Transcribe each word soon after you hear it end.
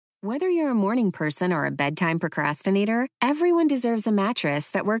Whether you're a morning person or a bedtime procrastinator, everyone deserves a mattress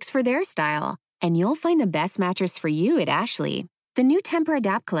that works for their style. And you'll find the best mattress for you at Ashley. The new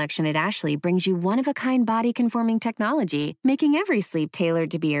Temper-Adapt collection at Ashley brings you one-of-a-kind body-conforming technology, making every sleep tailored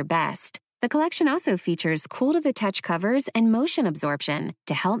to be your best. The collection also features cool-to-the-touch covers and motion absorption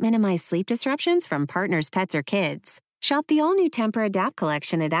to help minimize sleep disruptions from partners, pets, or kids. Shop the all-new Temper-Adapt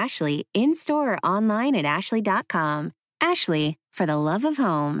collection at Ashley, in-store or online at ashley.com. Ashley, for the love of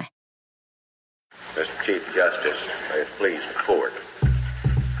home. Mr. Chief Justice, may it please the court.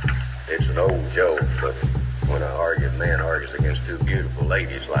 It's an old joke, but when an argued man argues against two beautiful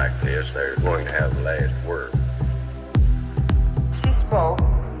ladies like this, they're going to have the last word. She spoke,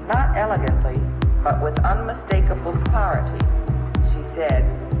 not elegantly, but with unmistakable clarity. She said,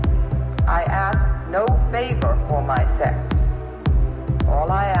 "I ask no favor for my sex. All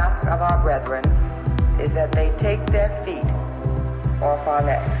I ask of our brethren is that they take their feet off our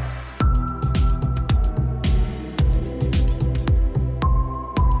necks."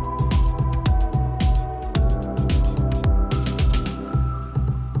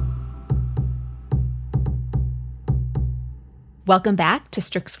 Welcome back to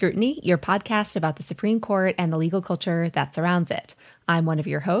Strict Scrutiny, your podcast about the Supreme Court and the legal culture that surrounds it. I'm one of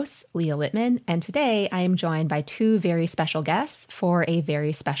your hosts, Leah Littman, and today I am joined by two very special guests for a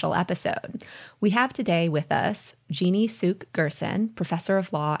very special episode. We have today with us Jeannie Suk Gerson, professor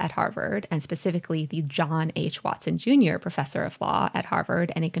of law at Harvard, and specifically the John H. Watson Jr. professor of law at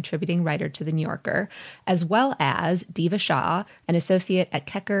Harvard and a contributing writer to The New Yorker, as well as Diva Shah, an associate at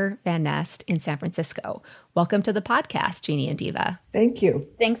Kecker Van Nest in San Francisco. Welcome to the podcast, Jeannie and Diva. Thank you.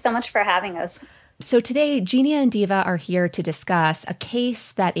 Thanks so much for having us. So today, Jeannie and Diva are here to discuss a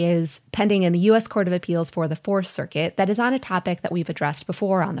case that is pending in the U.S. Court of Appeals for the Fourth Circuit that is on a topic that we've addressed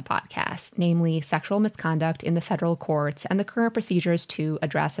before on the podcast, namely sexual misconduct in the federal courts and the current procedures to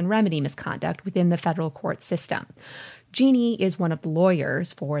address and remedy misconduct within the federal court system. Jeannie is one of the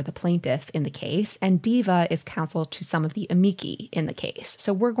lawyers for the plaintiff in the case, and Diva is counsel to some of the amici in the case.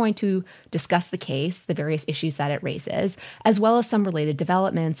 So we're going to discuss the case, the various issues that it raises, as well as some related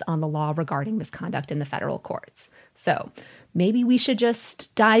developments on the law regarding misconduct in the federal courts. So maybe we should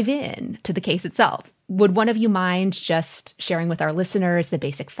just dive in to the case itself. Would one of you mind just sharing with our listeners the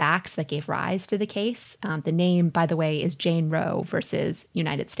basic facts that gave rise to the case? The name, by the way, is Jane Roe versus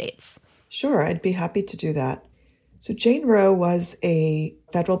United States. Sure, I'd be happy to do that. So Jane Roe was a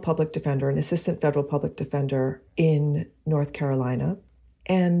federal public defender, an assistant federal public defender in North Carolina.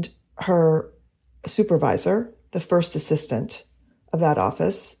 And her supervisor, the first assistant of that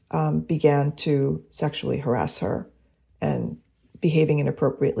office, began to sexually harass her and behaving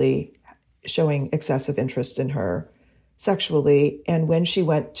inappropriately, showing excessive interest in her sexually. And when she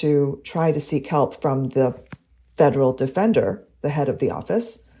went to try to seek help from the federal defender, the head of the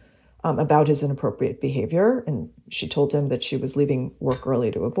office, about his inappropriate behavior, and she told him that she was leaving work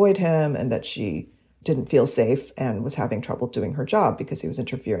early to avoid him and that she didn't feel safe and was having trouble doing her job because he was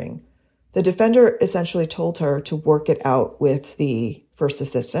interfering. The defender essentially told her to work it out with the first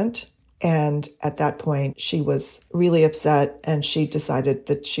assistant. And at that point, she was really upset and she decided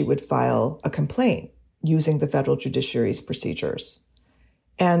that she would file a complaint using the federal judiciary's procedures.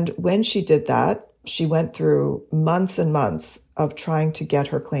 And when she did that, she went through months and months of trying to get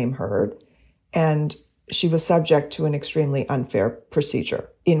her claim heard. And she was subject to an extremely unfair procedure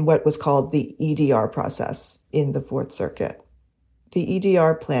in what was called the EDR process in the Fourth Circuit. The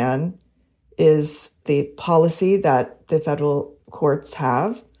EDR plan is the policy that the federal courts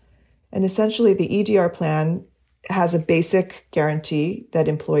have. And essentially, the EDR plan has a basic guarantee that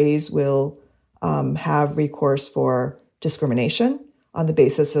employees will have recourse for discrimination on the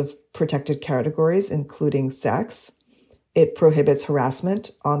basis of protected categories, including sex. It prohibits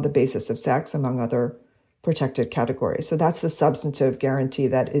harassment on the basis of sex, among other protected categories. So that's the substantive guarantee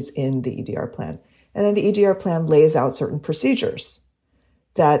that is in the EDR plan. And then the EDR plan lays out certain procedures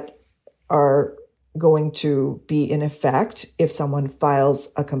that are going to be in effect if someone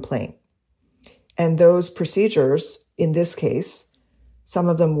files a complaint. And those procedures, in this case, some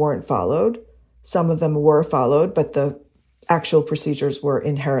of them weren't followed, some of them were followed, but the actual procedures were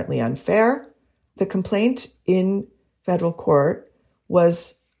inherently unfair. The complaint in federal court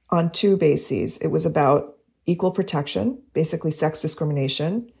was on two bases. It was about equal protection, basically sex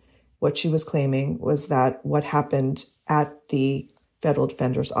discrimination. What she was claiming was that what happened at the federal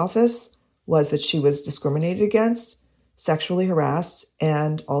defender's office was that she was discriminated against, sexually harassed,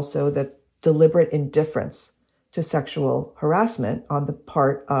 and also that deliberate indifference to sexual harassment on the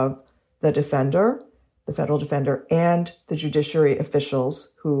part of the defender, the federal defender, and the judiciary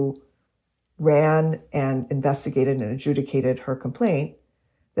officials who ran and investigated and adjudicated her complaint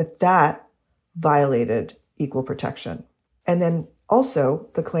that violated equal protection. And then also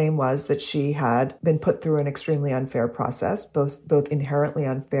the claim was that she had been put through an extremely unfair process, both inherently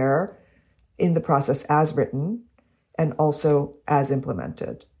unfair in the process as written and also as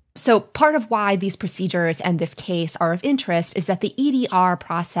implemented. So part of why these procedures and this case are of interest is that the EDR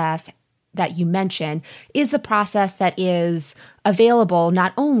process that you mentioned is the process that is available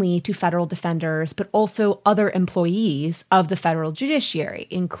not only to federal defenders, but also other employees of the federal judiciary,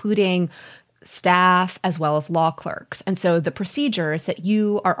 including staff as well as law clerks. And so the procedures that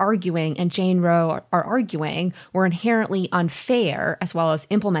you are arguing and Jane Roe are arguing were inherently unfair as well as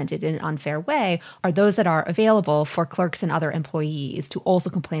implemented in an unfair way are those that are available for clerks and other employees to also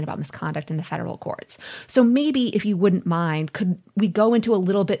complain about misconduct in the federal courts. So maybe if you wouldn't mind, could we go into a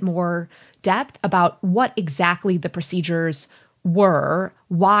little bit more depth about what exactly the procedures were,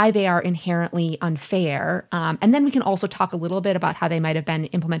 why they are inherently unfair, and then we can also talk a little bit about how they might have been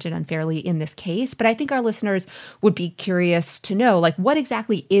implemented unfairly in this case. But I think our listeners would be curious to know, like, what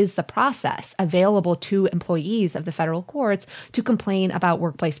exactly is the process available to employees of the federal courts to complain about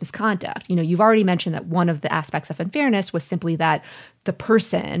workplace misconduct? You know, you've already mentioned that one of the aspects of unfairness was simply that the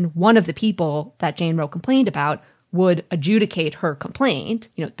person, one of the people that Jane Roe complained about, would adjudicate her complaint.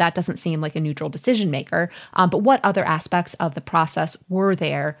 You know, that doesn't seem like a neutral decision maker. But what other aspects of the process were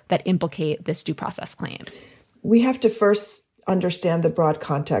there that implicate this due process claim? We have to first understand the broad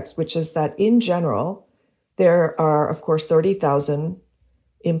context, which is that in general, there are, of course, 30,000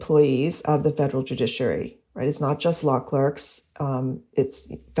 employees of the federal judiciary, right? It's not just law clerks.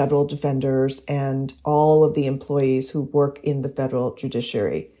 It's federal defenders and all of the employees who work in the federal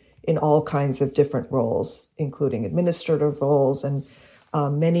judiciary in all kinds of different roles, including administrative roles and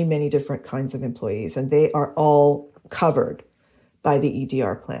many, many different kinds of employees. And they are all covered by the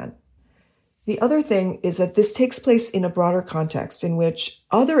EDR plan. The other thing is that this takes place in a broader context in which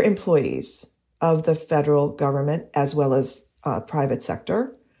other employees of the federal government, as well as private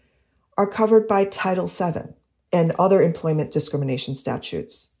sector, are covered by Title VII and other employment discrimination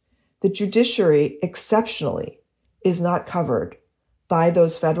statutes. The judiciary, exceptionally, is not covered by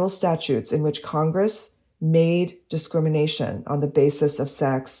those federal statutes in which Congress made discrimination on the basis of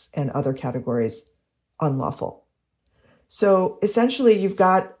sex and other categories unlawful. So essentially, you've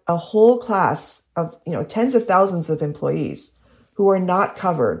got a whole class of, tens of thousands of employees who are not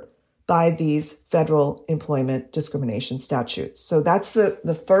covered by these federal employment discrimination statutes. So that's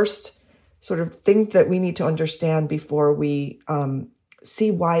the first sort of thing that we need to understand before we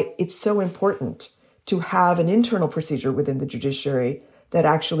see why it's so important to have an internal procedure within the judiciary that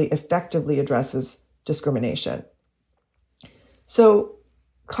actually effectively addresses discrimination. So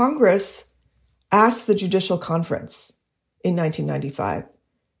Congress asked the Judicial Conference in 1995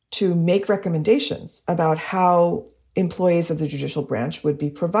 to make recommendations about how employees of the judicial branch would be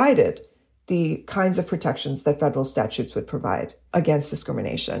provided the kinds of protections that federal statutes would provide against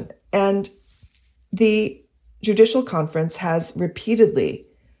discrimination. And the Judicial Conference has repeatedly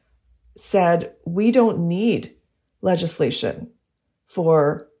said, we don't need legislation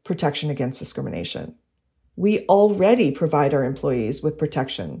for protection against discrimination. We already provide our employees with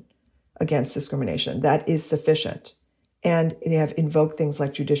protection against discrimination. That is sufficient. And they have invoked things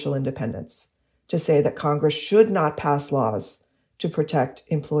like judicial independence to say that Congress should not pass laws to protect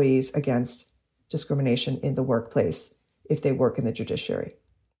employees against discrimination in the workplace if they work in the judiciary.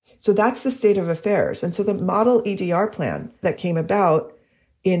 So that's the state of affairs. And so the model EDR plan that came about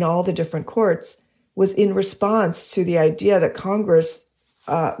in all the different courts was in response to the idea that Congress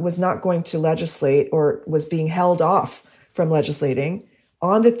was not going to legislate or was being held off from legislating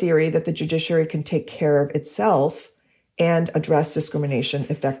on the theory that the judiciary can take care of itself and address discrimination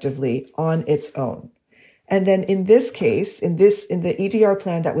effectively on its own. And then in this case, in the EDR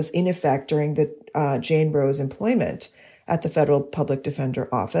plan that was in effect during the Jane Roe's employment at the Federal Public Defender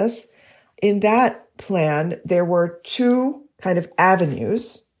Office, in that plan, there were two kind of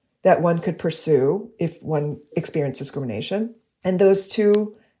avenues that one could pursue if one experienced discrimination. And those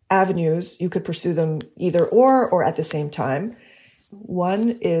two avenues, you could pursue them either or at the same time.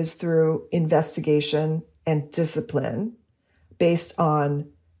 One is through investigation and discipline based on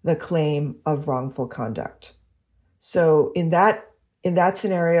the claim of wrongful conduct. So in that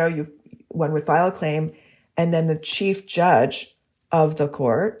scenario, one would file a claim, and then the chief judge of the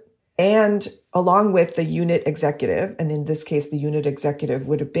court, and along with the unit executive, and in this case, the unit executive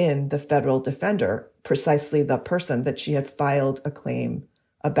would have been the federal defender, precisely the person that she had filed a claim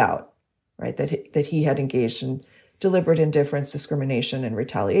about, right? That he had engaged in deliberate indifference, discrimination, and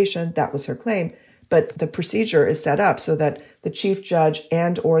retaliation. That was her claim. But the procedure is set up so that the chief judge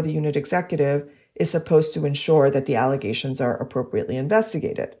and or the unit executive is supposed to ensure that the allegations are appropriately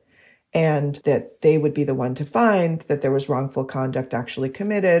investigated and that they would be the one to find that there was wrongful conduct actually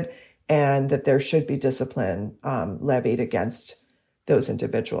committed and that there should be discipline levied against those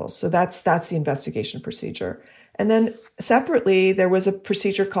individuals. So that's the investigation procedure. And then separately, there was a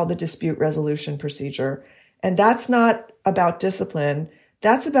procedure called the dispute resolution procedure. And that's not about discipline.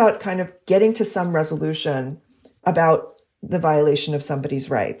 That's about kind of getting to some resolution about the violation of somebody's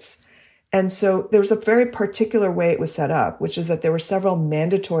rights. And so there was a very particular way it was set up, which is that there were several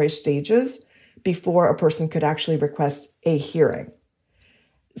mandatory stages before a person could actually request a hearing.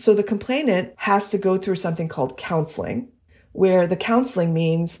 So the complainant has to go through something called counseling, where the counseling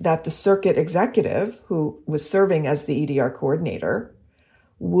means that the circuit executive, who was serving as the EDR coordinator,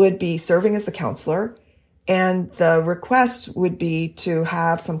 would be serving as the counselor, and the request would be to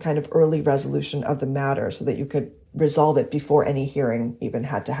have some kind of early resolution of the matter so that you could resolve it before any hearing even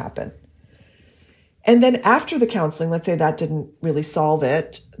had to happen. And then after the counseling, let's say that didn't really solve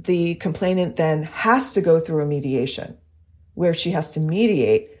it, the complainant then has to go through a mediation where she has to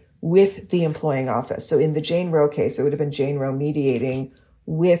mediate with the employing office. So in the Jane Roe case, it would have been Jane Roe mediating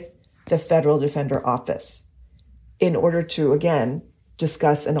with the federal defender office in order to, again,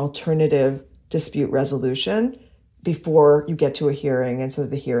 discuss an alternative dispute resolution before you get to a hearing, and so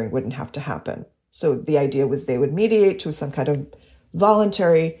the hearing wouldn't have to happen. So the idea was they would mediate to some kind of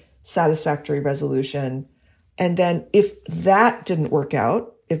voluntary, satisfactory resolution. And then if that didn't work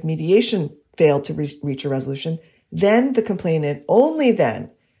out, if mediation failed to reach a resolution, then the complainant, only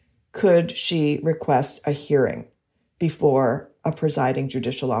then, could she request a hearing before a presiding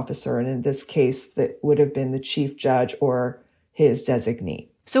judicial officer. And in this case, that would have been the chief judge or his designee.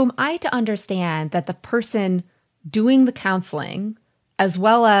 So am I to understand that the person doing the counseling, as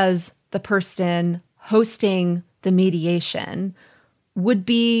well as the person hosting the mediation, would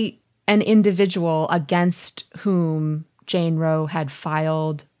be an individual against whom Jane Roe had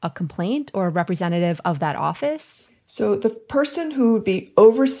filed a complaint, or a representative of that office? So the person who would be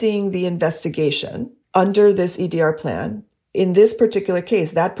overseeing the investigation under this EDR plan, in this particular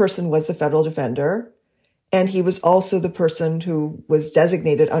case, that person was the federal defender, and he was also the person who was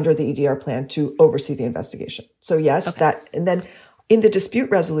designated under the EDR plan to oversee the investigation. So yes, okay. That, and then in the dispute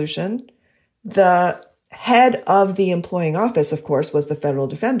resolution, the head of the employing office, of course, was the federal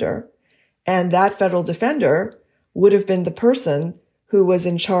defender, and that federal defender would have been the person who was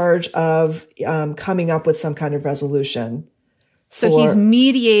in charge of coming up with some kind of resolution. So he's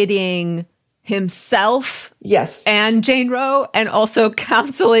mediating himself, yes, and Jane Roe, and also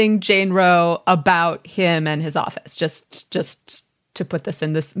counseling Jane Roe about him and his office. Just to put this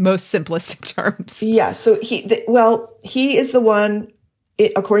in this most simplistic terms. Yeah. So he is the one,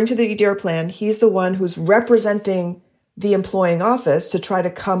 according to the EDR plan, he's the one who's representing the employing office to try to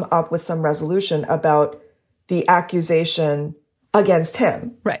come up with some resolution about the accusation against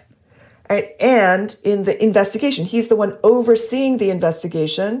him. Right. Right. And in the investigation, he's the one overseeing the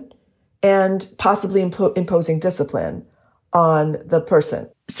investigation and possibly imposing discipline on the person.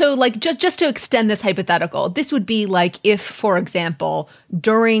 So like just to extend this hypothetical, this would be like if, for example,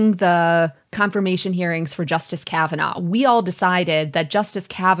 during the confirmation hearings for Justice Kavanaugh, we all decided that Justice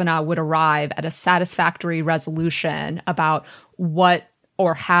Kavanaugh would arrive at a satisfactory resolution about what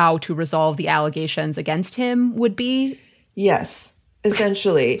or how to resolve the allegations against him would be? Yes,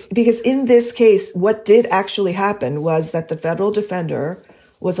 essentially. Because in this case, what did actually happen was that the federal defender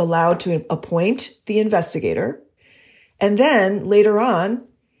was allowed to appoint the investigator. And then later on,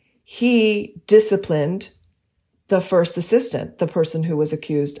 he disciplined the first assistant, the person who was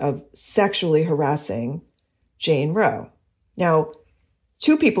accused of sexually harassing Jane Roe. Now,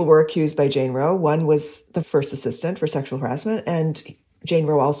 two people were accused by Jane Roe. One was the first assistant for sexual harassment, and Jane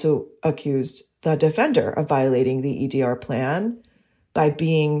Roe also accused the defender of violating the EDR plan by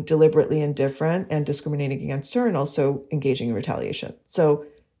being deliberately indifferent and discriminating against her, and also engaging in retaliation. So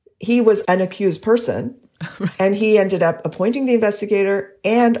he was an accused person, right. And he ended up appointing the investigator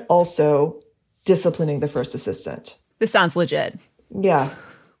and also disciplining the first assistant. This sounds legit. Yeah.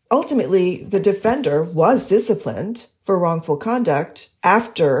 Ultimately, the defender was disciplined for wrongful conduct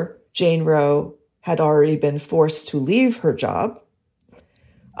after Jane Roe had already been forced to leave her job.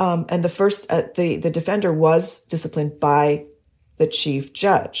 And the defender was disciplined by the chief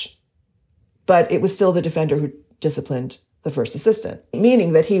judge, but it was still the defender who disciplined the first assistant,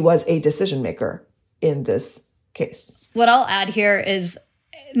 meaning that he was a decision maker in this case. What I'll add here is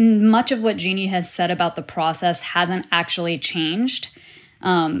much of what Jeannie has said about the process hasn't actually changed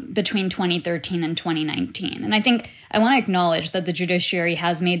between 2013 and 2019. And I think I want to acknowledge that the judiciary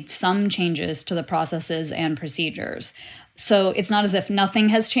has made some changes to the processes and procedures. So it's not as if nothing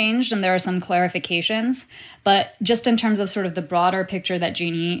has changed and there are some clarifications, but just in terms of sort of the broader picture that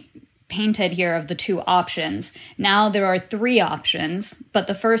Jeannie painted here of the two options, now there are three options, but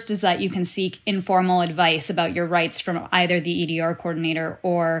the first is that you can seek informal advice about your rights from either the EDR coordinator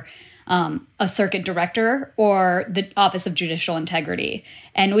or a circuit director or the Office of Judicial Integrity.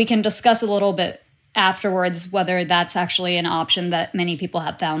 And we can discuss a little bit afterwards whether that's actually an option that many people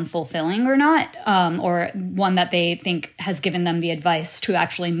have found fulfilling or not, or one that they think has given them the advice to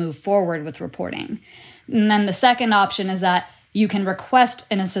actually move forward with reporting. And then the second option is that you can request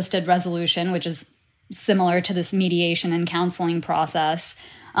an assisted resolution, which is similar to this mediation and counseling process.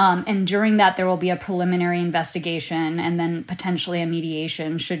 And during that, there will be a preliminary investigation and then potentially a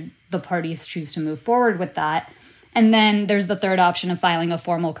mediation should the parties choose to move forward with that. And then there's the third option of filing a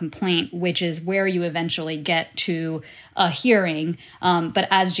formal complaint, which is where you eventually get to a hearing. But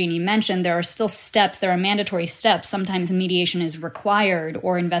as Jeannie mentioned, there are still steps. There are mandatory steps. Sometimes mediation is required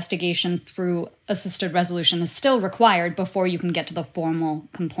or investigation through assisted resolution is still required before you can get to the formal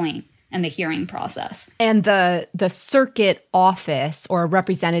complaint and the hearing process. And the circuit office or a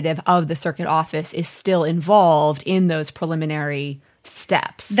representative of the circuit office is still involved in those preliminary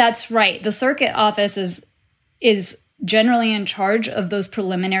steps. That's right. The circuit office is generally in charge of those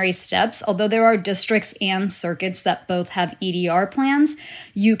preliminary steps. Although there are districts and circuits that both have EDR plans,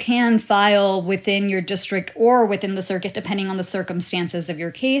 you can file within your district or within the circuit, depending on the circumstances of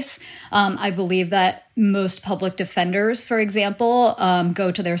your case. I believe that most public defenders, for example,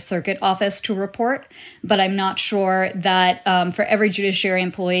 go to their circuit office to report, but I'm not sure that for every judiciary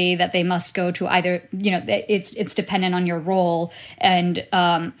employee that they must go to either, it's dependent on your role. And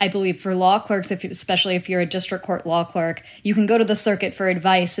I believe for law clerks, especially if you're a district court law clerk, you can go to the circuit for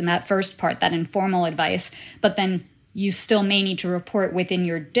advice in that first part, that informal advice, but then you still may need to report within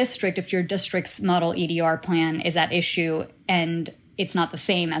your district if your district's model EDR plan is at issue and it's not the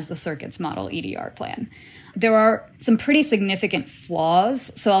same as the circuit's model EDR plan. There are some pretty significant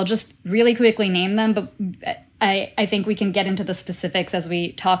flaws, so I'll just really quickly name them, but I think we can get into the specifics as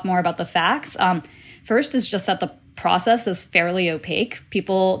we talk more about the facts. First is just that the process is fairly opaque.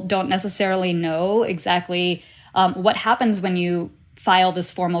 People don't necessarily know exactly what happens when you file this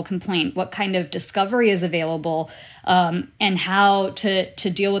formal complaint, what kind of discovery is available, and how to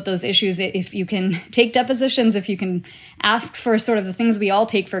deal with those issues. If you can take depositions, if you can ask for sort of the things we all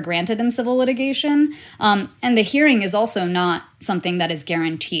take for granted in civil litigation. And the hearing is also not something that is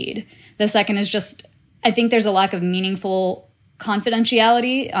guaranteed. The second is just, I think there's a lack of meaningful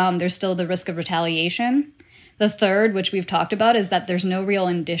confidentiality. There's still the risk of retaliation. The third, which we've talked about, is that there's no real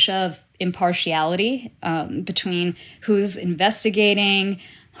indicia of impartiality between who's investigating,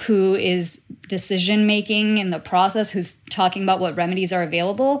 who is decision-making in the process, who's talking about what remedies are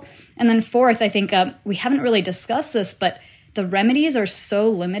available. And then fourth, I think we haven't really discussed this, but the remedies are so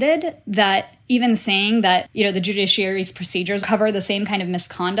limited that even saying that, the judiciary's procedures cover the same kind of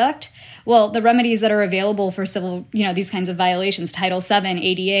misconduct, well, the remedies that are available for civil, these kinds of violations, Title VII,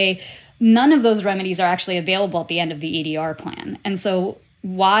 ADA, none of those remedies are actually available at the end of the EDR plan. And so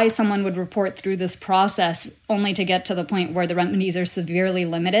why someone would report through this process only to get to the point where the remedies are severely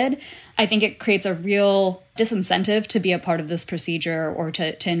limited, I think it creates a real disincentive to be a part of this procedure or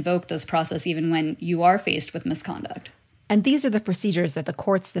to invoke this process even when you are faced with misconduct. And these are the procedures that the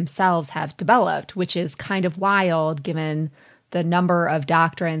courts themselves have developed, which is kind of wild given the number of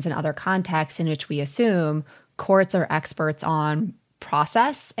doctrines and other contexts in which we assume courts are experts on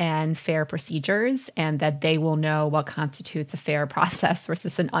process and fair procedures, and that they will know what constitutes a fair process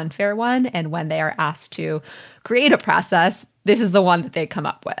versus an unfair one. And when they are asked to create a process, this is the one that they come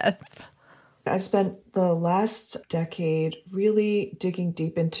up with. I've spent the last decade really digging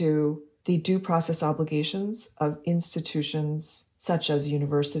deep into the due process obligations of institutions such as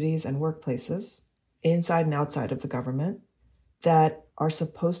universities and workplaces, inside and outside of the government, that are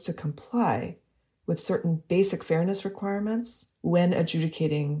supposed to comply with certain basic fairness requirements when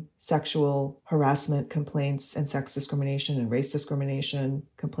adjudicating sexual harassment complaints and sex discrimination and race discrimination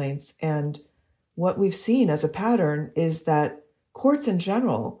complaints. And what we've seen as a pattern is that courts in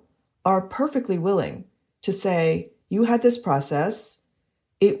general are perfectly willing to say, you had this process,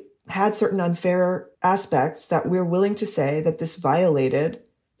 it had certain unfair aspects that we're willing to say that this violated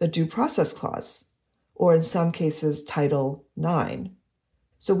the due process clause, or in some cases, Title IX.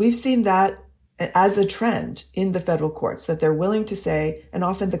 So we've seen that as a trend in the federal courts, that they're willing to say, and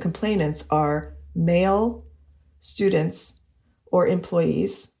often the complainants are male students or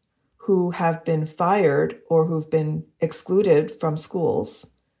employees who have been fired or who've been excluded from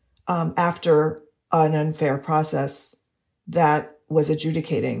schools after an unfair process that was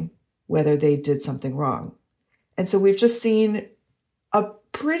adjudicating whether they did something wrong. And so we've just seen a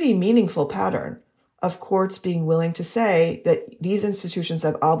pretty meaningful pattern of courts being willing to say that these institutions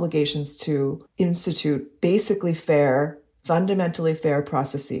have obligations to institute basically fair, fundamentally fair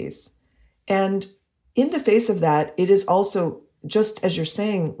processes. And in the face of that, it is also, just as you're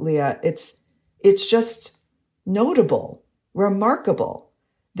saying, Leah, it's just notable, remarkable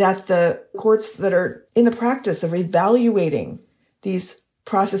that the courts that are in the practice of evaluating these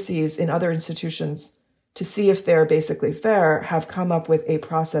processes in other institutions to see if they're basically fair have come up with a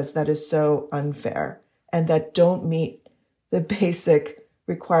process that is so unfair and that don't meet the basic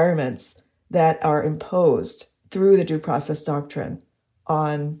requirements that are imposed through the due process doctrine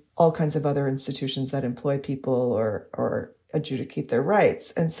on all kinds of other institutions that employ people or adjudicate their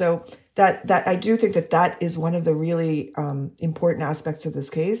rights. And so that I do think that is one of the really important aspects of this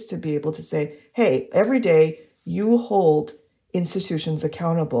case, to be able to say, hey, every day you hold institutions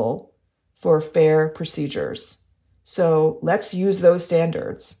accountable for fair procedures. So let's use those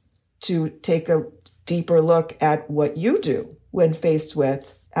standards to take a deeper look at what you do when faced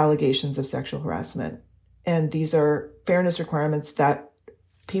with allegations of sexual harassment. And these are fairness requirements that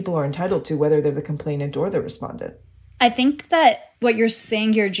people are entitled to, whether they're the complainant or the respondent. I think that what you're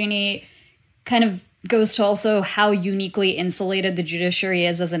saying here, Jeannie, kind of goes to also how uniquely insulated the judiciary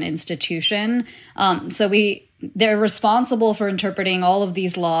is as an institution. They're responsible for interpreting all of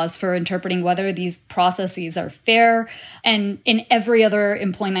these laws, for interpreting whether these processes are fair. And in every other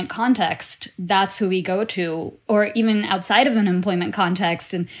employment context, that's who we go to, or even outside of an employment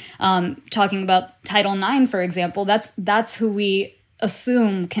context. And talking about Title IX, for example, that's who we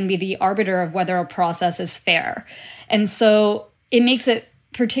assume can be the arbiter of whether a process is fair. And so it makes it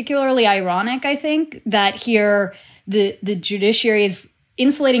particularly ironic, I think, that here the judiciary is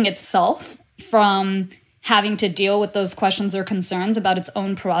insulating itself from having to deal with those questions or concerns about its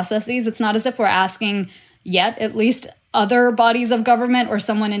own processes. It's not as if we're asking yet, at least, other bodies of government or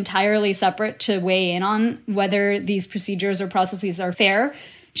someone entirely separate to weigh in on whether these procedures or processes are fair.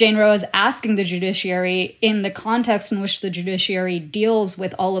 Jane Roe is asking the judiciary, in the context in which the judiciary deals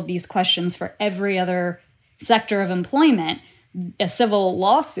with all of these questions for every other sector of employment, a civil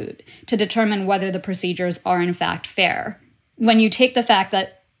lawsuit, to determine whether the procedures are in fact fair. When you take the fact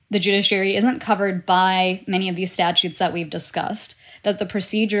that the judiciary isn't covered by many of these statutes that we've discussed, that the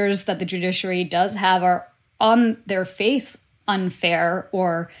procedures that the judiciary does have are on their face unfair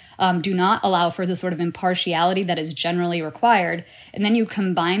or do not allow for the sort of impartiality that is generally required. And then you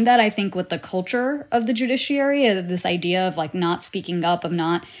combine that, I think, with the culture of the judiciary, this idea of like not speaking up, of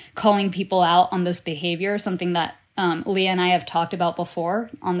not calling people out on this behavior, something that Leah and I have talked about before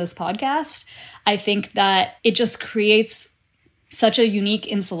on this podcast. I think that it just creates such a unique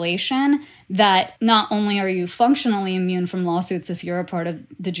insulation that not only are you functionally immune from lawsuits if you're a part of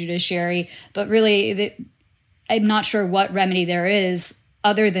the judiciary, but really I'm not sure what remedy there is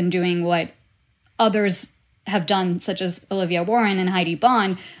other than doing what others have done, such as Olivia Warren and Heidi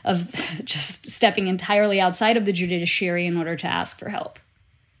Bond, of just stepping entirely outside of the judiciary in order to ask for help.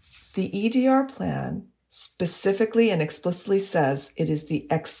 The EDR plan specifically and explicitly says it is the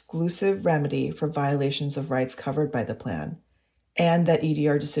exclusive remedy for violations of rights covered by the plan, and that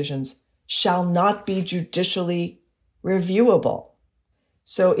EDR decisions shall not be judicially reviewable.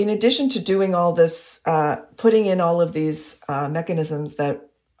 So in addition to doing all this, putting in all of these mechanisms that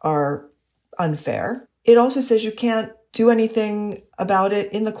are unfair, it also says you can't do anything about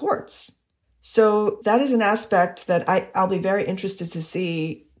it in the courts. So that is an aspect that I'll be very interested to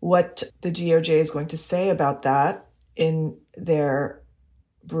see what the DOJ is going to say about that in their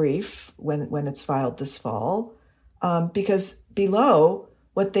brief when it's filed this fall. Because below,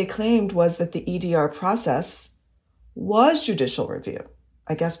 what they claimed was that the EDR process was judicial review,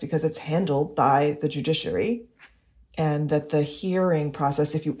 I guess because it's handled by the judiciary, and that the hearing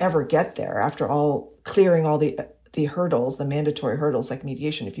process, if you ever get there, after all clearing all the hurdles, the mandatory hurdles like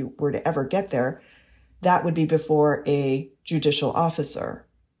mediation, if you were to ever get there, that would be before a judicial officer.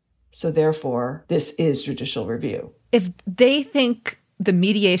 So therefore, this is judicial review. If they think the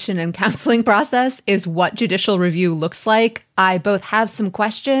mediation and counseling process is what judicial review looks like, I both have some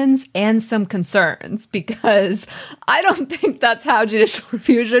questions and some concerns, because I don't think that's how judicial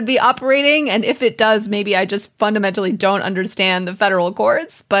review should be operating. And if it does, maybe I just fundamentally don't understand the federal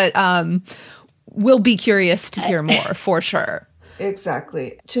courts, but we'll be curious to hear more for sure.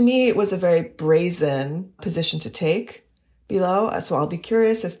 Exactly. To me, it was a very brazen position to take below. So I'll be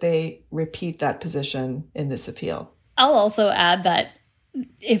curious if they repeat that position in this appeal. I'll also add that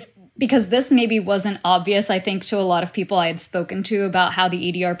because this maybe wasn't obvious, I think, to a lot of people I had spoken to about how the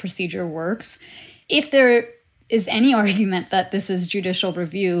EDR procedure works, if there is any argument that this is judicial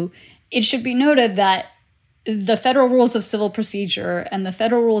review, it should be noted that the federal rules of civil procedure and the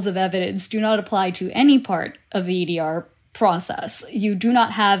federal rules of evidence do not apply to any part of the EDR process. You do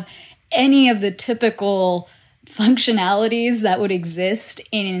not have any of the typical functionalities that would exist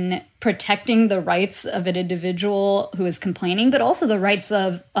in protecting the rights of an individual who is complaining, but also the rights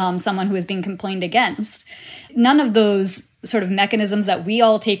of someone who is being complained against. None of those sort of mechanisms that we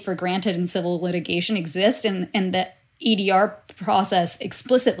all take for granted in civil litigation exist, and the EDR process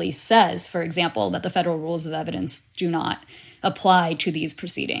explicitly says, for example, that the federal rules of evidence do not apply to these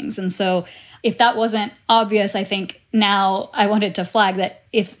proceedings. And so if that wasn't obvious, I think now I wanted to flag that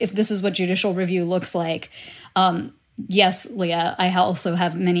if this is what judicial review looks like, yes, Leah, I also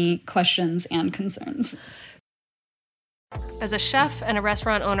have many questions and concerns. As a chef and a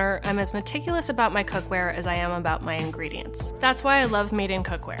restaurant owner, I'm as meticulous about my cookware as I am about my ingredients. That's why I love Made in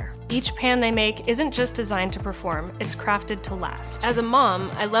Cookware. Each pan they make isn't just designed to perform, it's crafted to last. As a mom,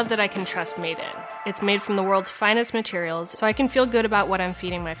 I love that I can trust Made In. It's made from the world's finest materials, so I can feel good about what I'm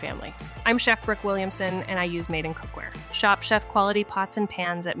feeding my family. I'm Chef Brooke Williamson, and I use Made in Cookware. Shop chef-quality pots and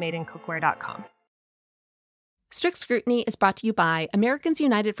pans at madeincookware.com. Strict Scrutiny is brought to you by Americans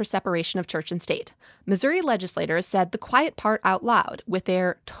United for Separation of Church and State. Missouri legislators said the quiet part out loud with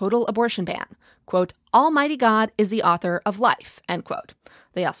their total abortion ban. Quote, Almighty God is the author of life, end quote.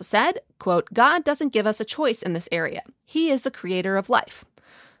 They also said, quote, God doesn't give us a choice in this area. He is the creator of life.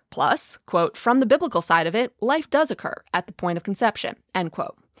 Plus, quote, from the biblical side of it, life does occur at the point of conception, end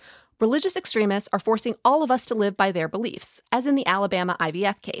quote. Religious extremists are forcing all of us to live by their beliefs, as in the Alabama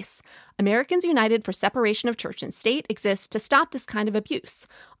IVF case. Americans United for Separation of Church and State exists to stop this kind of abuse.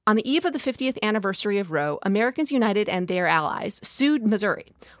 On the eve of the 50th anniversary of Roe, Americans United and their allies sued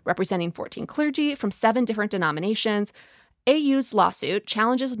Missouri, representing 14 clergy from 7 different denominations. AU's lawsuit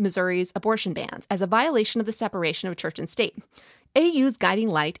challenges Missouri's abortion bans as a violation of the separation of church and state. AU's guiding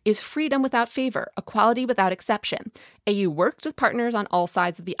light is freedom without favor, equality without exception. AU works with partners on all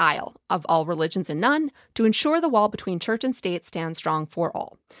sides of the aisle, of all religions and none, to ensure the wall between church and state stands strong for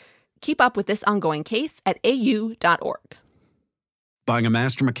all. Keep up with this ongoing case at au.org. Buying a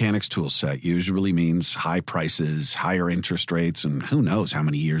Master Mechanics tool set usually means high prices, higher interest rates, and who knows how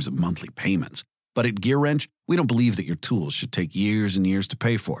many years of monthly payments. But at GearWrench, we don't believe that your tools should take years and years to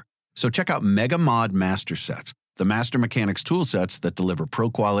pay for. So check out Mega Mod Master Sets, the Master Mechanics tool sets that deliver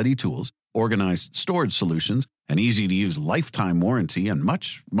pro-quality tools, organized storage solutions, an easy-to-use lifetime warranty, and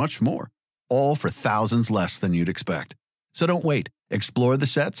much, much more. All for thousands less than you'd expect. So don't wait. Explore the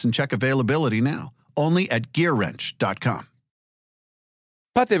sets and check availability now. Only at GearWrench.com.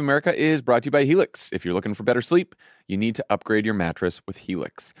 Pod Save America is brought to you by Helix. If you're looking for better sleep, you need to upgrade your mattress with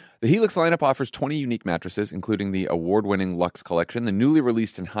Helix. The Helix lineup offers 20 unique mattresses, including the award-winning Luxe Collection, the newly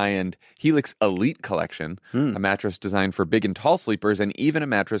released and high-end Helix Elite Collection, a mattress designed for big and tall sleepers, and even a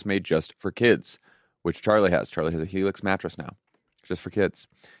mattress made just for kids, which Charlie has. Charlie has a Helix mattress now, just for kids,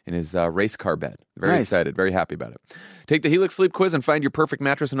 in his race car bed. Very excited, very happy about it. Take the Helix Sleep Quiz and find your perfect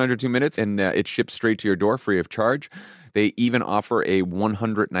mattress in under 2 minutes, and it ships straight to your door free of charge. They even offer a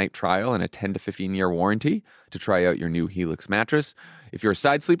 100-night trial and a 10 to 15-year warranty to try out your new Helix mattress. If you're a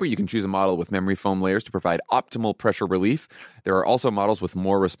side sleeper, you can choose a model with memory foam layers to provide optimal pressure relief. There are also models with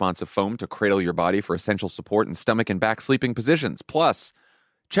more responsive foam to cradle your body for essential support in stomach and back sleeping positions. Plus,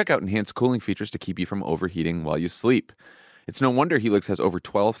 check out enhanced cooling features to keep you from overheating while you sleep. It's no wonder Helix has over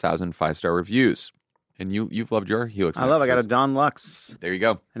 12,000 5-star reviews. And you've loved your Helix mattresses. I got a Dawn Luxe. There you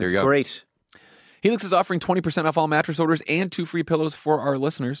go. And it's great. Helix is offering 20% off all mattress orders and 2 free pillows for our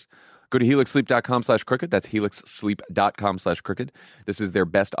listeners. Go to helixsleep.com/crooked. That's helixsleep.com/crooked. This is their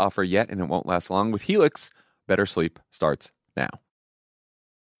best offer yet, and it won't last long. With Helix, better sleep starts now.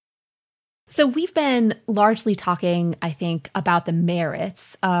 So we've been largely talking, I think, about the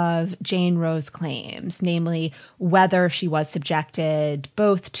merits of Jane Roe's claims, namely whether she was subjected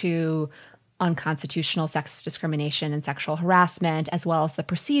both to unconstitutional sex discrimination and sexual harassment, as well as the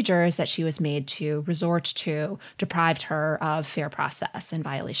procedures that she was made to resort to deprived her of fair process in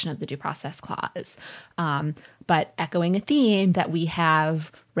violation of the Due Process Clause. But echoing a theme that we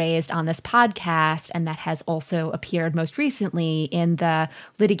have raised on this podcast and that has also appeared most recently in the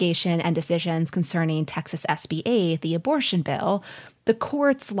litigation and decisions concerning Texas SB 8, the abortion bill, the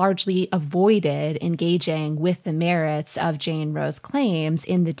courts largely avoided engaging with the merits of Jane Roe's claims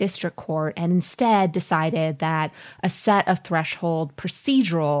in the district court and instead decided that a set of threshold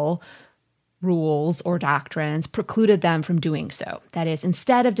procedural rules or doctrines precluded them from doing so. That is,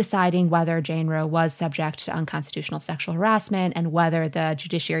 instead of deciding whether Jane Roe was subject to unconstitutional sexual harassment and whether the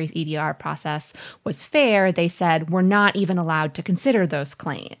judiciary's EDR process was fair, they said, we're not even allowed to consider those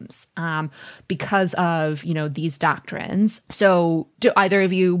claims because of, these doctrines. So do either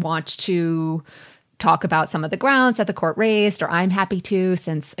of you want to talk about some of the grounds that the court raised, or I'm happy to,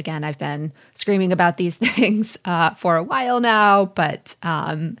 since, again, I've been screaming about these things for a while now, but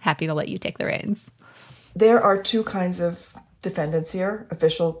happy to let you take the reins. There are two kinds of defendants here,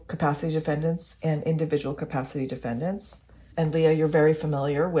 official capacity defendants and individual capacity defendants. And Leah, you're very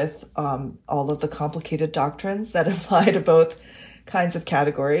familiar with all of the complicated doctrines that apply to both kinds of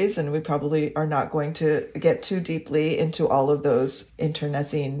categories, and we probably are not going to get too deeply into all of those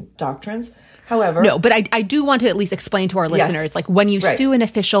internecine doctrines. However, no, but I do want to at least explain to our listeners, yes, like when you right. sue an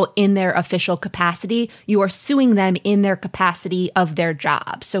official in their official capacity, you are suing them in their capacity of their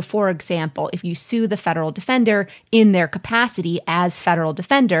job. So, for example, if you sue the federal defender in their capacity as federal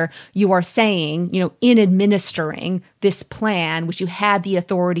defender, you are saying, in administering this plan, which you had the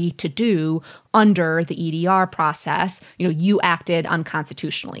authority to do under the EDR process, you acted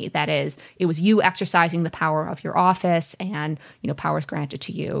unconstitutionally. That is, it was you exercising the power of your office and, powers granted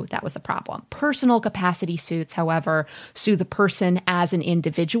to you. That was the problem. Personal capacity suits, however, sue the person as an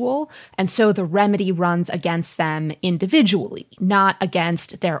individual. And so the remedy runs against them individually, not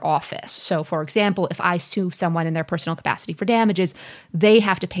against their office. So, for example, if I sue someone in their personal capacity for damages, they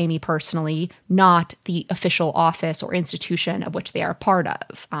have to pay me personally, not the official office or institution of which they are a part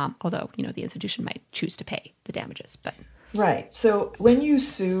of. Although, the institution might choose to pay the damages. But right. So when you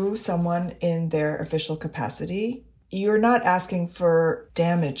sue someone in their official capacity, you're not asking for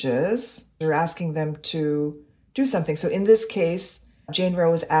damages. You're asking them to do something. So in this case, Jane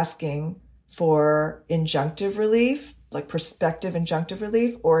Roe was asking for injunctive relief, like prospective injunctive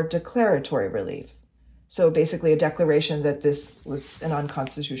relief, or declaratory relief. So basically a declaration that this was an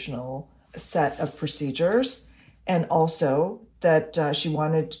unconstitutional set of procedures, and also that she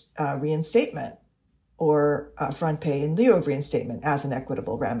wanted reinstatement or front pay in lieu of reinstatement as an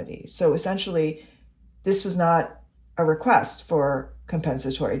equitable remedy. So essentially, this was not a request for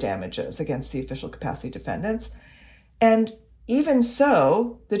compensatory damages against the official capacity defendants. And even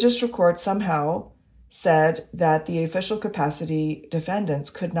so, the district court somehow said that the official capacity defendants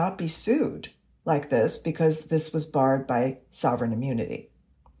could not be sued like this because this was barred by sovereign immunity.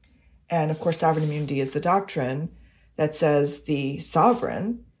 And of course, sovereign immunity is the doctrine that says the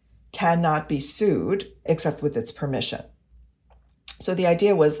sovereign cannot be sued except with its permission. So the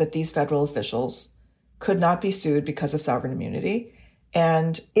idea was that these federal officials could not be sued because of sovereign immunity.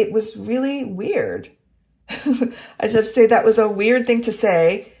 And it was really weird. I just say that was a weird thing to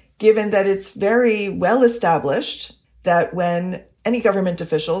say, given that it's very well established that when any government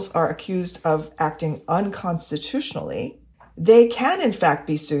officials are accused of acting unconstitutionally, they can in fact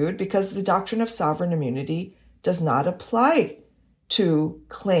be sued because the doctrine of sovereign immunity does not apply to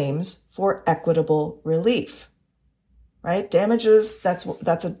claims for equitable relief, right? Damages, that's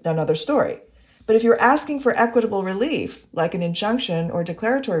another story. But if you're asking for equitable relief, like an injunction or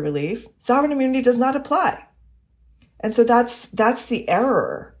declaratory relief, sovereign immunity does not apply. And so that's the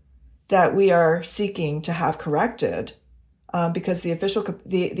error that we are seeking to have corrected, because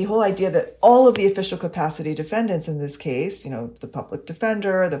the whole idea that all of the official capacity defendants in this case, the public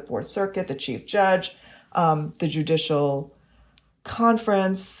defender, the Fourth Circuit, the chief judge, the judicial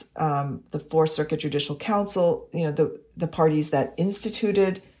conference, the Fourth Circuit Judicial Council, the parties that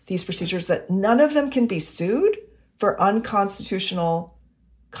instituted these procedures, that none of them can be sued for unconstitutional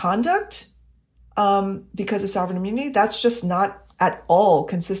conduct because of sovereign immunity. That's just not at all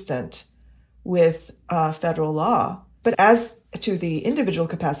consistent with federal law. But as to the individual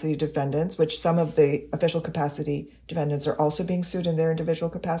capacity defendants, which some of the official capacity defendants are also being sued in their individual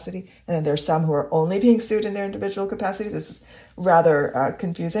capacity, and then there's some who are only being sued in their individual capacity. This is rather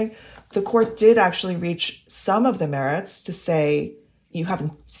confusing. The court did actually reach some of the merits to say, you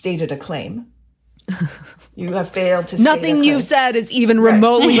haven't stated a claim. You have failed to state a claim. Nothing you've said is even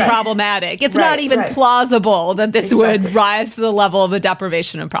remotely problematic. It's not even plausible that this would rise to the level of a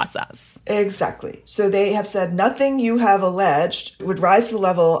deprivation of process. Exactly. So they have said nothing you have alleged would rise to the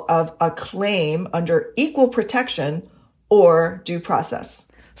level of a claim under equal protection or due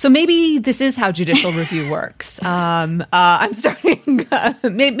process. So maybe this is how judicial review works. I'm starting,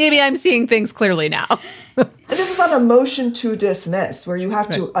 maybe I'm seeing things clearly now. This is on a motion to dismiss, where you have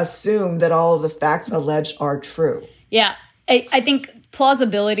to assume that all of the facts alleged are true. Yeah, I think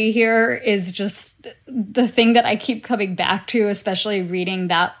plausibility here is just the thing that I keep coming back to, especially reading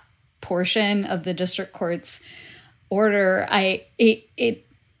that portion of the district court's order.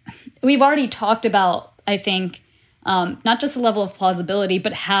 We've already talked about, I think, not just the level of plausibility,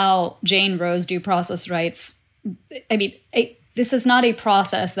 but how Jane Roe's due process rights. I mean, this is not a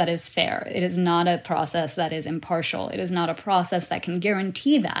process that is fair. It is not a process that is impartial. It is not a process that can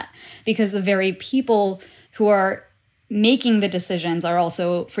guarantee that, because the very people who are making the decisions are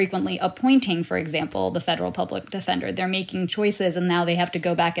also frequently appointing, for example, the federal public defender. They're making choices, and now they have to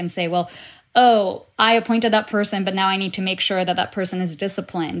go back and say, well, oh, I appointed that person, but now I need to make sure that that person is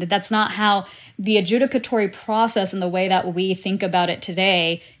disciplined. That's not how the adjudicatory process and the way that we think about it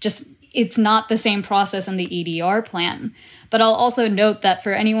today, it's not the same process in the EDR plan. But I'll also note that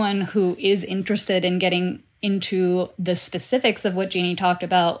for anyone who is interested in getting into the specifics of what Jeannie talked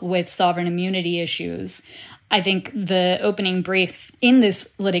about with sovereign immunity issues, I think the opening brief in this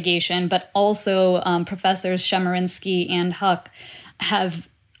litigation, but also Professors Chemerinsky and Huck have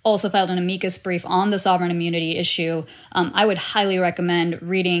also filed an amicus brief on the sovereign immunity issue. I would highly recommend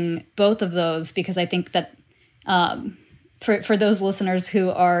reading both of those, because I think that for those listeners who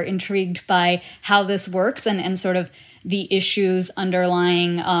are intrigued by how this works and sort of the issues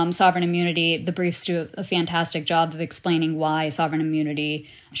underlying sovereign immunity, the briefs do a fantastic job of explaining why sovereign immunity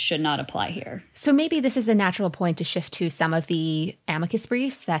should not apply here. So maybe this is a natural point to shift to some of the amicus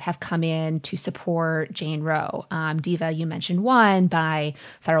briefs that have come in to support Jane Roe. Diva, you mentioned one by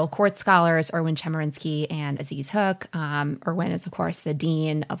federal court scholars Erwin Chemerinsky and Aziz Huq. Erwin is, of course, the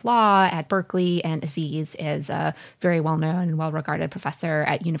dean of law at Berkeley, and Aziz is a very well-known and well-regarded professor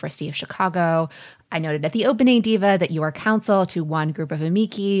at University of Chicago. I noted at the opening, Diva, that you are counsel to one group of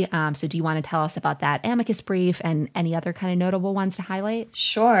amici. So do you want to tell us about that amicus brief and any other kind of notable ones to highlight?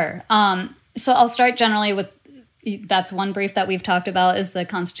 Sure. So I'll start generally with, that's one brief that we've talked about, is the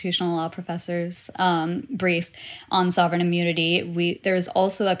constitutional law professor's brief on sovereign immunity. There's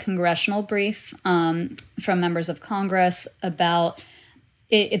also a congressional brief from members of Congress about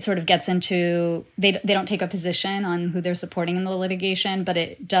it sort of gets into, they don't take a position on who they're supporting in the litigation, but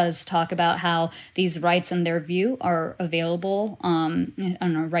it does talk about how these rights in their view are available,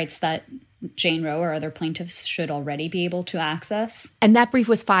 rights that Jane Roe or other plaintiffs should already be able to access. And that brief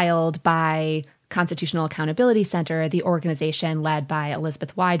was filed by Constitutional Accountability Center, the organization led by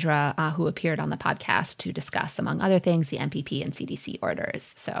Elizabeth Wydra, who appeared on the podcast to discuss, among other things, the MPP and CDC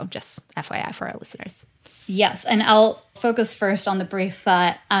orders. So just FYI for our listeners. Yes, and I'll focus first on the brief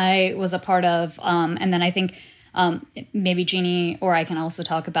that I was a part of, and then I think maybe Jeannie or I can also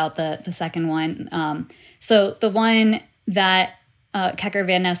talk about the second one. So the one that Kecker,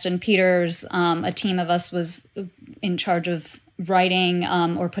 Van Nest, and Peters, a team of us was in charge of writing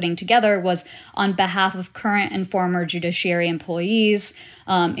or putting together, was on behalf of current and former judiciary employees,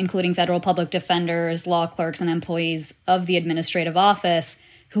 including federal public defenders, law clerks, and employees of the administrative office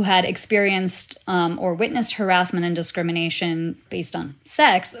who had experienced or witnessed harassment and discrimination based on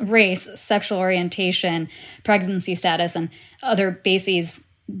sex, race, sexual orientation, pregnancy status, and other bases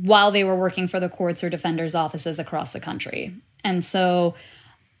while they were working for the courts or defenders' offices across the country. And so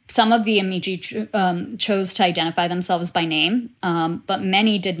some of the amici chose to identify themselves by name, but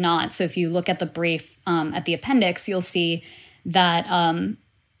many did not. So if you look at the brief at the appendix, you'll see that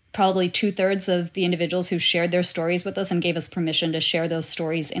probably 2/3 of the individuals who shared their stories with us and gave us permission to share those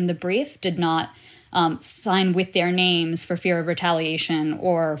stories in the brief did not sign with their names for fear of retaliation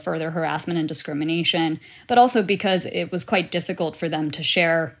or further harassment and discrimination, but also because it was quite difficult for them to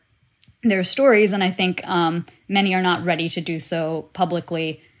share their stories. And I think many are not ready to do so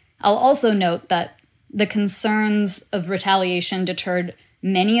publicly. I'll also note that the concerns of retaliation deterred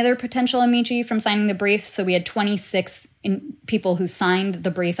many other potential amici from signing the brief. So we had 26 people who signed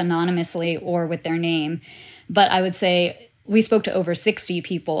the brief anonymously or with their name. But I would say we spoke to over 60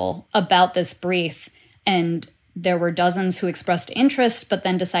 people about this brief, and there were dozens who expressed interest, but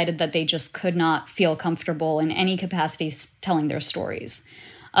then decided that they just could not feel comfortable in any capacity telling their stories.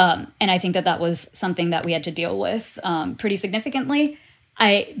 And I think that was something that we had to deal with pretty significantly.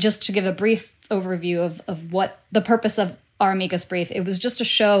 Just to give a brief overview of what the purpose of our amicus brief, it was just to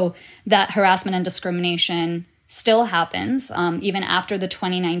show that harassment and discrimination still happens. Even after the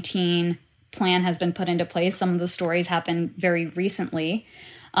 2019 plan has been put into place, some of the stories happened very recently.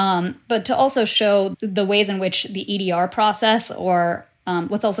 But to also show the ways in which the EDR process, or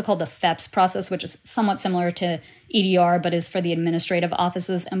what's also called the FEPS process, which is somewhat similar to EDR, but is for the administrative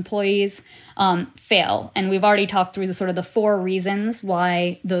office's employees, fail. And we've already talked through the 4 reasons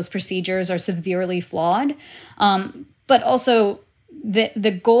why those procedures are severely flawed. But also,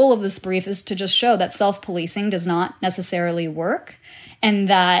 the goal of this brief is to just show that self-policing does not necessarily work, and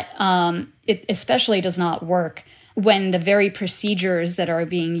that it especially does not work when the very procedures that are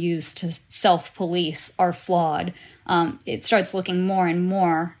being used to self-police are flawed. It starts looking more and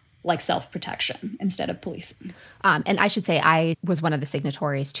more like self-protection instead of policing. And I should say I was one of the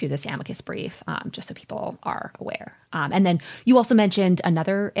signatories to this amicus brief, just so people are aware. And then you also mentioned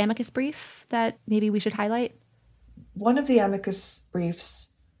another amicus brief that maybe we should highlight. One of the amicus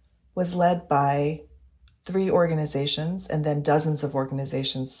briefs was led by 3 organizations, and then dozens of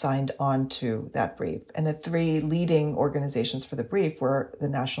organizations signed on to that brief. And the 3 leading organizations for the brief were the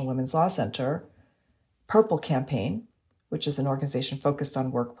National Women's Law Center, Purple Campaign, which is an organization focused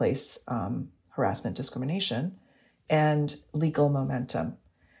on workplace harassment discrimination, and Legal Momentum.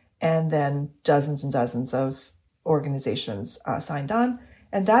 And then dozens and dozens of organizations signed on.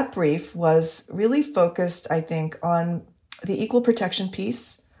 And that brief was really focused, I think, on the equal protection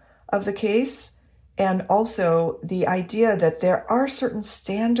piece of the case, and also the idea that there are certain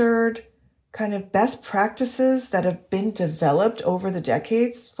standard kind of best practices that have been developed over the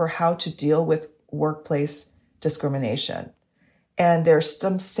decades for how to deal with workplace discrimination. And there's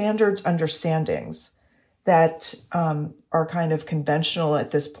some standards understandings that are kind of conventional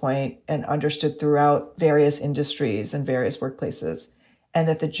at this point and understood throughout various industries and various workplaces. And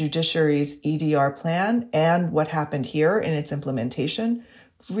that the judiciary's EDR plan and what happened here in its implementation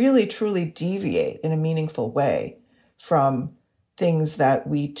really truly deviate in a meaningful way from things that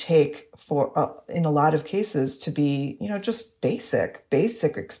we take for, in a lot of cases, to be, just basic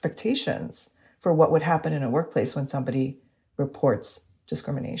expectations for what would happen in a workplace when somebody reports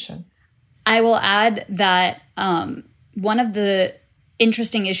discrimination. I will add that one of the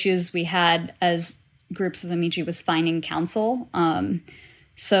interesting issues we had as groups of Amici was finding counsel.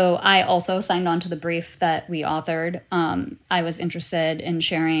 So I also signed on to the brief that we authored. I was interested in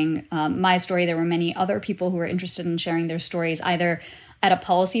sharing my story. There were many other people who were interested in sharing their stories, either at a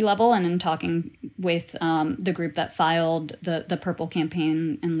policy level and in talking with the group that filed the Purple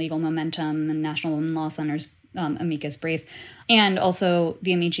Campaign and Legal Momentum and National Women's Law Center's amicus brief, and also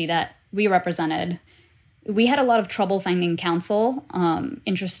the Amici that we represented. We had a lot of trouble finding counsel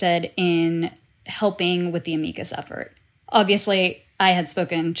interested in helping with the amicus effort. Obviously, I had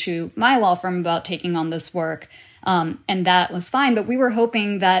spoken to my law firm about taking on this work, and that was fine. But we were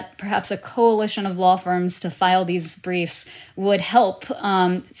hoping that perhaps a coalition of law firms to file these briefs would help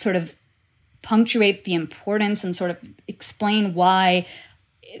sort of punctuate the importance and sort of explain why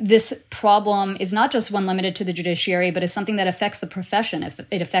this problem is not just one limited to the judiciary, but is something that affects the profession.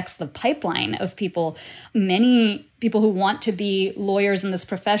 It affects the pipeline of people. Many people who want to be lawyers in this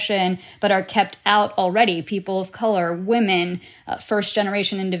profession, but are kept out already. People of color, women,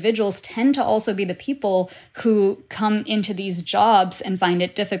 first-generation individuals tend to also be the people who come into these jobs and find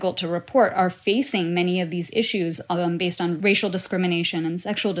it difficult to report, are facing many of these issues based on racial discrimination and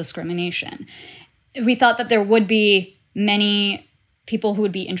sexual discrimination. We thought that there would be many people who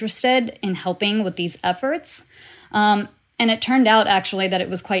would be interested in helping with these efforts. And it turned out actually that it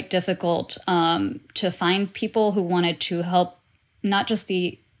was quite difficult to find people who wanted to help not just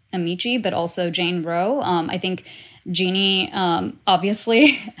the Amici, but also Jane Roe. I think Jeannie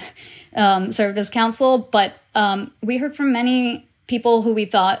obviously served as counsel, but we heard from many people who we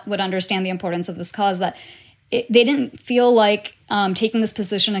thought would understand the importance of this cause that they didn't feel like taking this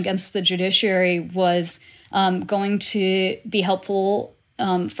position against the judiciary was going to be helpful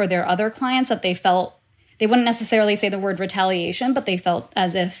for their other clients, that they felt, they wouldn't necessarily say the word retaliation, but they felt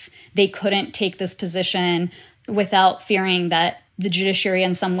as if they couldn't take this position without fearing that the judiciary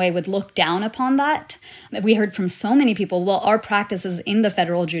in some way would look down upon that. We heard from so many people, well, our practice is in the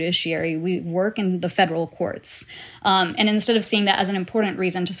federal judiciary. We work in the federal courts. And instead of seeing that as an important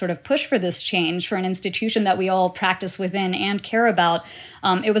reason to sort of push for this change for an institution that we all practice within and care about,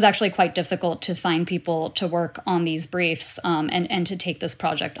 it was actually quite difficult to find people to work on these briefs and to take this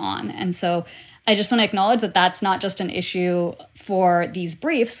project on. And so I just want to acknowledge that that's not just an issue for these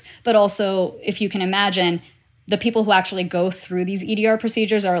briefs, but also, if you can imagine, the people who actually go through these EDR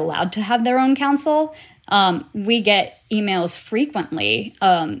procedures are allowed to have their own counsel. We get emails frequently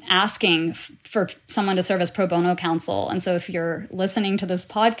asking for someone to serve as pro bono counsel. And so if you're listening to this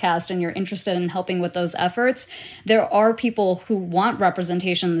podcast and you're interested in helping with those efforts, there are people who want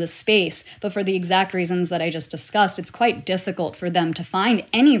representation in this space, but for the exact reasons that I just discussed, it's quite difficult for them to find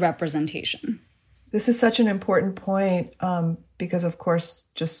any representation. This is such an important point because, of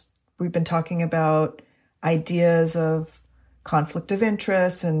course, just we've been talking about ideas of conflict of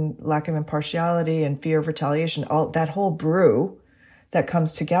interest and lack of impartiality and fear of retaliation, all that whole brew that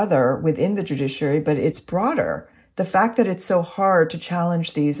comes together within the judiciary, but it's broader. The fact that it's so hard to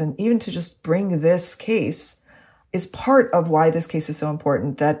challenge these and even to just bring this case is part of why this case is so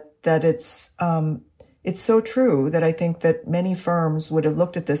important, that it's so true that I think that many firms would have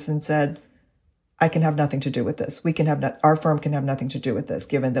looked at this and said, I can have nothing to do with this. Our firm can have nothing to do with this,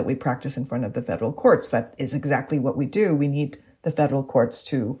 given that we practice in front of the federal courts. That is exactly what we do. We need the federal courts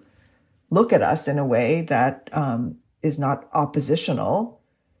to look at us in a way that is not oppositional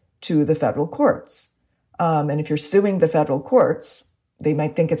to the federal courts. And if you're suing the federal courts, they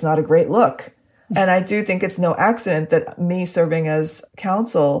might think it's not a great look And I do think it's no accident that me serving as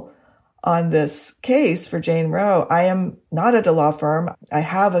counsel on this case for Jane Roe, I am not at a law firm. I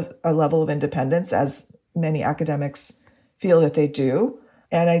have a level of independence, as many academics feel that they do.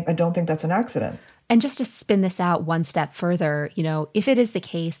 And I don't think that's an accident. And just to spin this out one step further, if it is the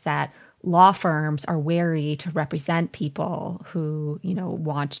case that law firms are wary to represent people who,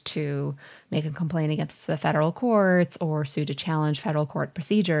 want to make a complaint against the federal courts or sue to challenge federal court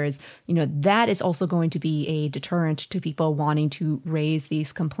procedures, that is also going to be a deterrent to people wanting to raise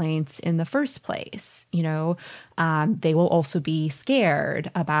these complaints in the first place. They will also be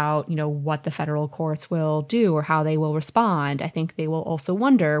scared about, what the federal courts will do or how they will respond. I think they will also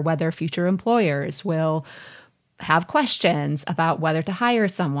wonder whether future employers will have questions about whether to hire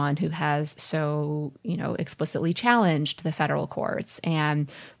someone who has so, explicitly challenged the federal courts.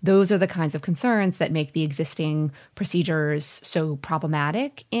 And those are the kinds of concerns that make the existing procedures so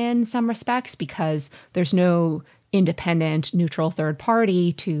problematic in some respects, because there's no independent, neutral third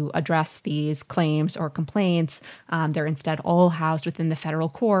party to address these claims or complaints. They're instead all housed within the federal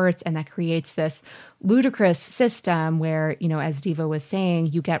courts, and that creates this ludicrous system where, as Diva was saying,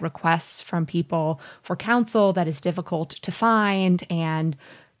 you get requests from people for counsel that is difficult to find, and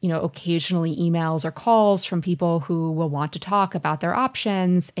occasionally emails or calls from people who will want to talk about their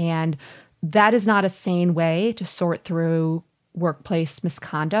options. And that is not a sane way to sort through workplace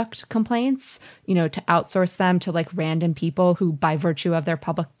misconduct complaints, to outsource them to random people who, by virtue of their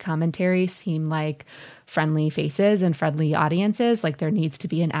public commentary, seem like friendly faces and friendly audiences. There needs to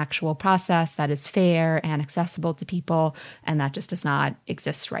be an actual process that is fair and accessible to people, and that just does not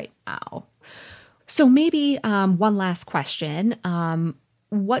exist right now. So maybe one last question.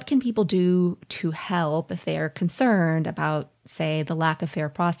 What can people do to help if they are concerned about, say, the lack of fair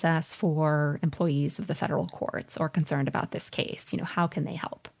process for employees of the federal courts, or concerned about this case? How can they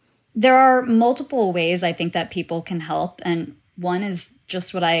help? There are multiple ways I think that people can help. And one is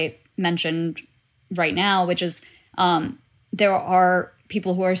just what I mentioned right now, which is there are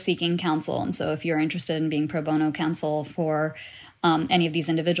people who are seeking counsel. And so if you're interested in being pro bono counsel for any of these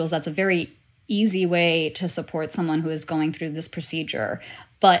individuals, that's a very easy way to support someone who is going through this procedure.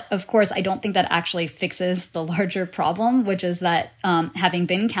 But of course, I don't think that actually fixes the larger problem, which is that having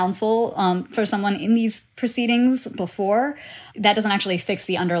been counsel for someone in these proceedings before, that doesn't actually fix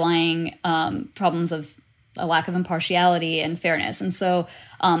the underlying problems of a lack of impartiality and fairness. And so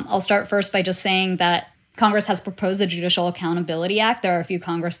I'll start first by just saying that Congress has proposed the Judicial Accountability Act. There are a few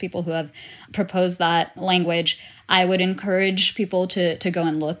Congress people who have proposed that language. I would encourage people to go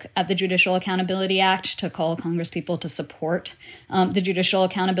and look at the Judicial Accountability Act, to call Congress people to support the Judicial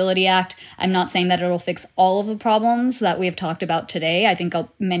Accountability Act. I'm not saying that it'll fix all of the problems that we have talked about today. I think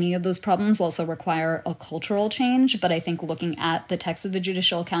many of those problems also require a cultural change, but I think looking at the text of the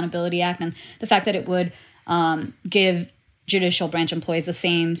Judicial Accountability Act and the fact that it would give judicial branch employees the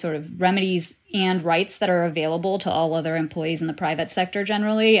same sort of remedies and rights that are available to all other employees in the private sector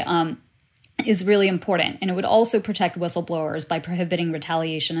generally is really important. And it would also protect whistleblowers by prohibiting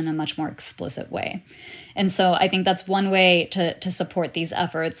retaliation in a much more explicit way. And so I think that's one way to support these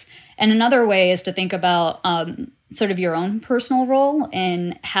efforts. And another way is to think about sort of your own personal role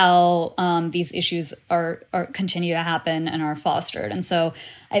in how these issues are continue to happen and are fostered. And so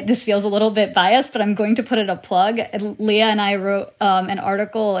this feels a little bit biased, but I'm going to put it a plug. Leah and I wrote an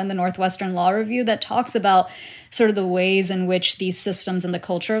article in the Northwestern Law Review that talks about sort of the ways in which these systems and the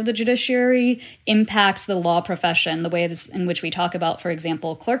culture of the judiciary impacts the law profession, the ways in which we talk about, for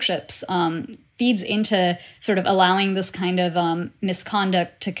example, clerkships, feeds into sort of allowing this kind of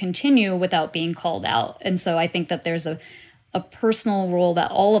misconduct to continue without being called out. And so I think that there's a personal role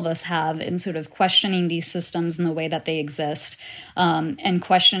that all of us have in sort of questioning these systems and the way that they exist, and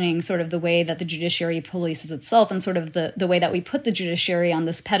questioning sort of the way that the judiciary polices itself and sort of the way that we put the judiciary on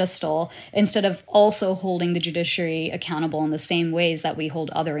this pedestal, instead of also holding the judiciary accountable in the same ways that we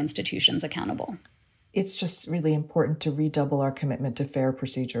hold other institutions accountable. It's just really important to redouble our commitment to fair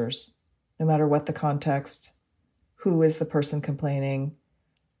procedures, no matter what the context, who is the person complaining,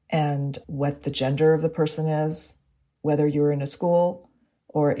 and what the gender of the person is. Whether you're in a school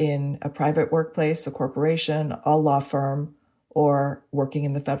or in a private workplace, a corporation, a law firm, or working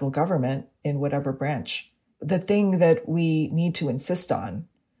in the federal government in whatever branch. The thing that we need to insist on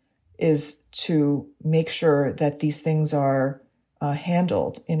is to make sure that these things are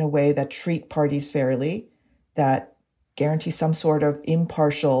handled in a way that treat parties fairly, that guarantee some sort of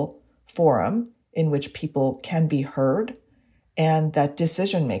impartial forum in which people can be heard, and that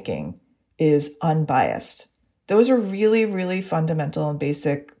decision-making is unbiased. Those are really, really fundamental and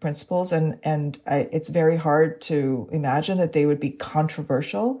basic principles, and it's very hard to imagine that they would be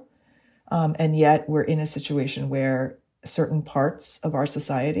controversial And yet we're in a situation where certain parts of our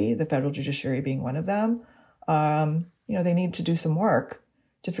society, the federal judiciary being one of them, they need to do some work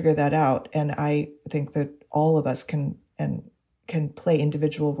to figure that out. And I think that all of us can play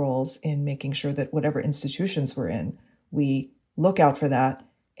individual roles in making sure that whatever institutions we're in, we look out for that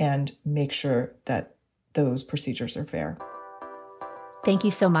and make sure that those procedures are fair. Thank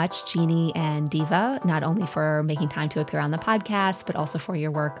you so much, Jeannie and Diva, not only for making time to appear on the podcast, but also for your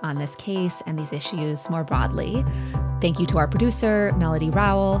work on this case and these issues more broadly. Thank you to our producer, Melody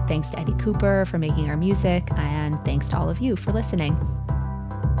Rowell. Thanks to Eddie Cooper for making our music. And thanks to all of you for listening.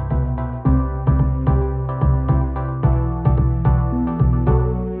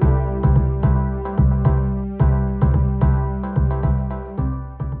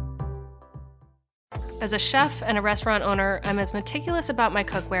 As a chef and a restaurant owner, I'm as meticulous about my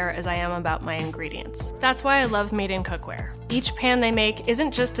cookware as I am about my ingredients. That's why I love Made in Cookware. Each pan they make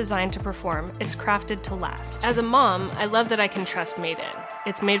isn't just designed to perform, it's crafted to last. As a mom, I love that I can trust Made In.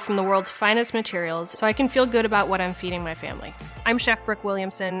 It's made from the world's finest materials, so I can feel good about what I'm feeding my family. I'm Chef Brooke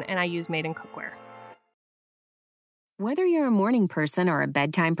Williamson, and I use Made in Cookware. Whether you're a morning person or a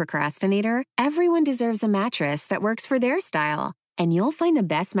bedtime procrastinator, everyone deserves a mattress that works for their style. And you'll find the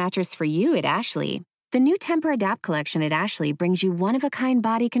best mattress for you at Ashley. The new Tempur-Adapt collection at Ashley brings you one-of-a-kind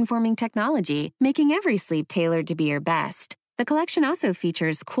body-conforming technology, making every sleep tailored to be your best. The collection also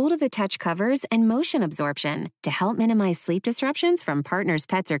features cool-to-the-touch covers and motion absorption to help minimize sleep disruptions from partners,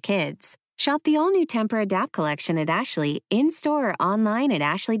 pets, or kids. Shop the all-new Tempur-Adapt collection at Ashley, in-store or online at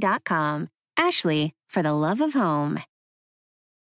ashley.com. Ashley, for the love of home.